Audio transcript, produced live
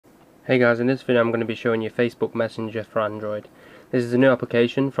Hey guys, in this video I'm going to be showing you Facebook Messenger for Android. This is a new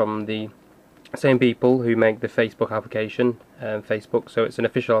application from the same people who make the Facebook application, Facebook, so it's an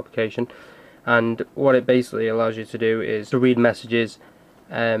official application, and what it basically allows you to do is to read messages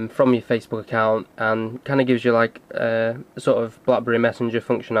from your Facebook account, and kind of gives you like sort of BlackBerry Messenger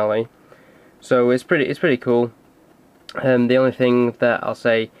functionality. So it's pretty cool. The only thing that I'll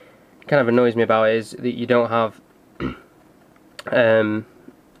say kind of annoys me about it is that you don't have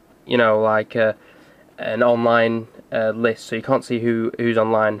you know, like an online list, so you can't see who's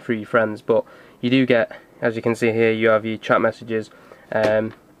online through your friends, but you do get, as you can see here, you have your chat messages,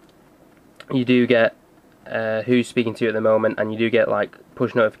 you do get who's speaking to you at the moment, and you do get like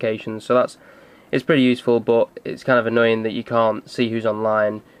push notifications, so it's pretty useful, but it's kind of annoying that you can't see who's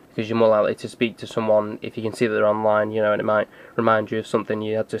online, because you're more likely to speak to someone if you can see that they're online, you know, and it might remind you of something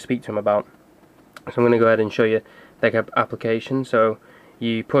you had to speak to them about. So I'm going to go ahead and show you the application. So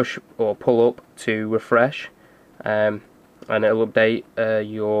you push or pull up to refresh, and it'll update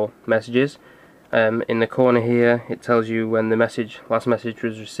your messages. In the corner here it tells you when the last message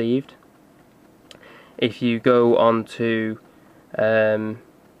was received. If you go on to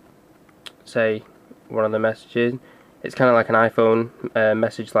say one of the messages, it's kind of like an iPhone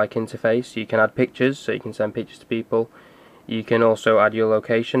message-like interface. You can add pictures, so you can send pictures to people. You can also add your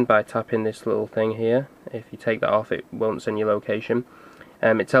location by tapping this little thing here. If you take that off, it won't send your location.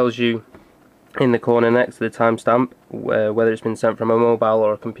 It tells you in the corner next to the timestamp whether it's been sent from a mobile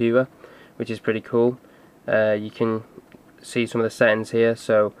or a computer, which is pretty cool. You can see some of the settings here,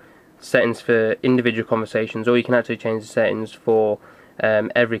 so settings for individual conversations, or you can actually change the settings for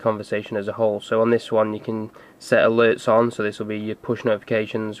every conversation as a whole. So on this one you can set alerts on, so this will be your push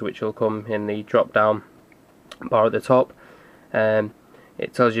notifications, which will come in the drop down bar at the top.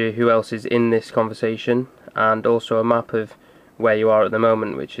 It tells you who else is in this conversation, and also a map of where you are at the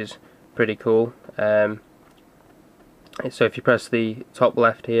moment, which is pretty cool. So if you press the top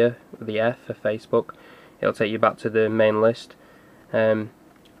left here, the F for Facebook, it'll take you back to the main list, and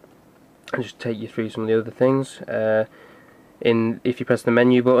just take you through some of the other things. If you press the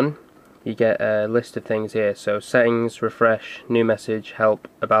menu button, you get a list of things here, so settings, refresh, new message, help,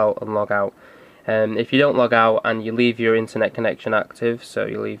 about, and log out. If you don't log out and you leave your internet connection active, so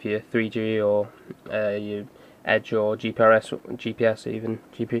you leave your 3G or your Edge or GPS even,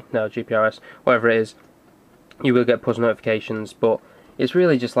 GPRS, whatever it is, you will get push notifications, but it's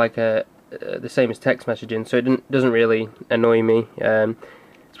really just like the same as text messaging, so it doesn't really annoy me.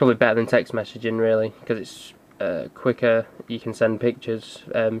 It's probably better than text messaging really, because it's quicker. You can send pictures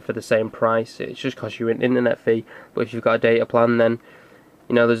for the same price. It's just costs you an internet fee, but if you've got a data plan, then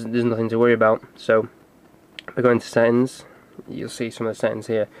you know there's nothing to worry about. So if we go into settings, you'll see some of the settings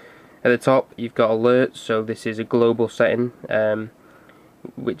here. At the top you've got alerts, so this is a global setting,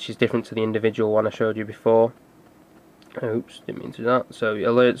 which is different to the individual one I showed you before. Oops, didn't mean to do that. So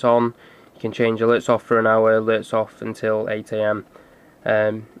alerts on, you can change alerts off for an hour, alerts off until 8 AM.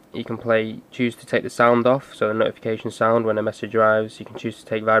 You can choose to take the sound off, so the notification sound when a message arrives. You can choose to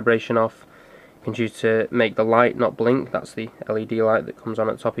take vibration off. You can choose to make the light not blink, that's the LED light that comes on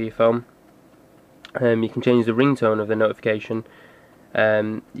at the top of your phone. You can change the ringtone of the notification.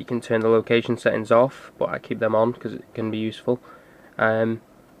 You can turn the location settings off, but I keep them on because it can be useful. And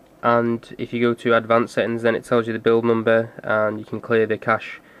if you go to advanced settings, then it tells you the build number, and you can clear the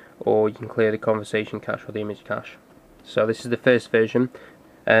cache, or you can clear the conversation cache or the image cache. So this is the first version.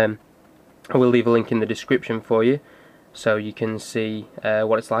 I will leave a link in the description for you, so you can see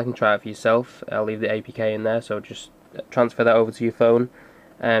what it's like and try it for yourself. I'll leave the APK in there, so just transfer that over to your phone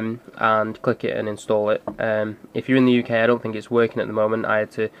and click it and install it. If you're in the UK, I don't think it's working at the moment. I had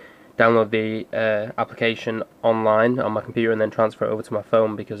to download the application online on my computer and then transfer it over to my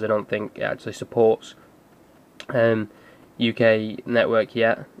phone, because I don't think it actually supports UK network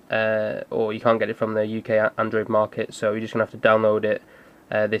yet, or you can't get it from the UK Android market, so you're just going to have to download it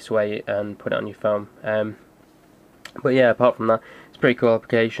this way and put it on your phone. But yeah, apart from that, it's a pretty cool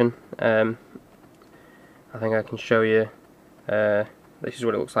application. I think I can show you. This is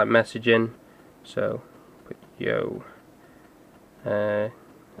what it looks like messaging. So put yo, and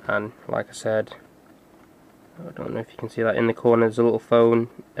like I said, I don't know if you can see that in the corner there's a little phone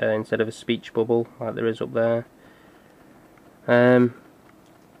instead of a speech bubble like there is up there. Yeah,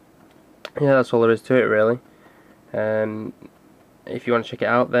 that's all there is to it really. If you want to check it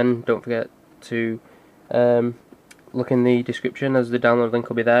out, then don't forget to look in the description, as the download link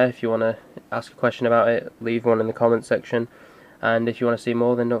will be there. If you want to ask a question about it, leave one in the comment section, and if you want to see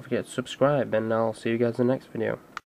more, then don't forget to subscribe, and I'll see you guys in the next video.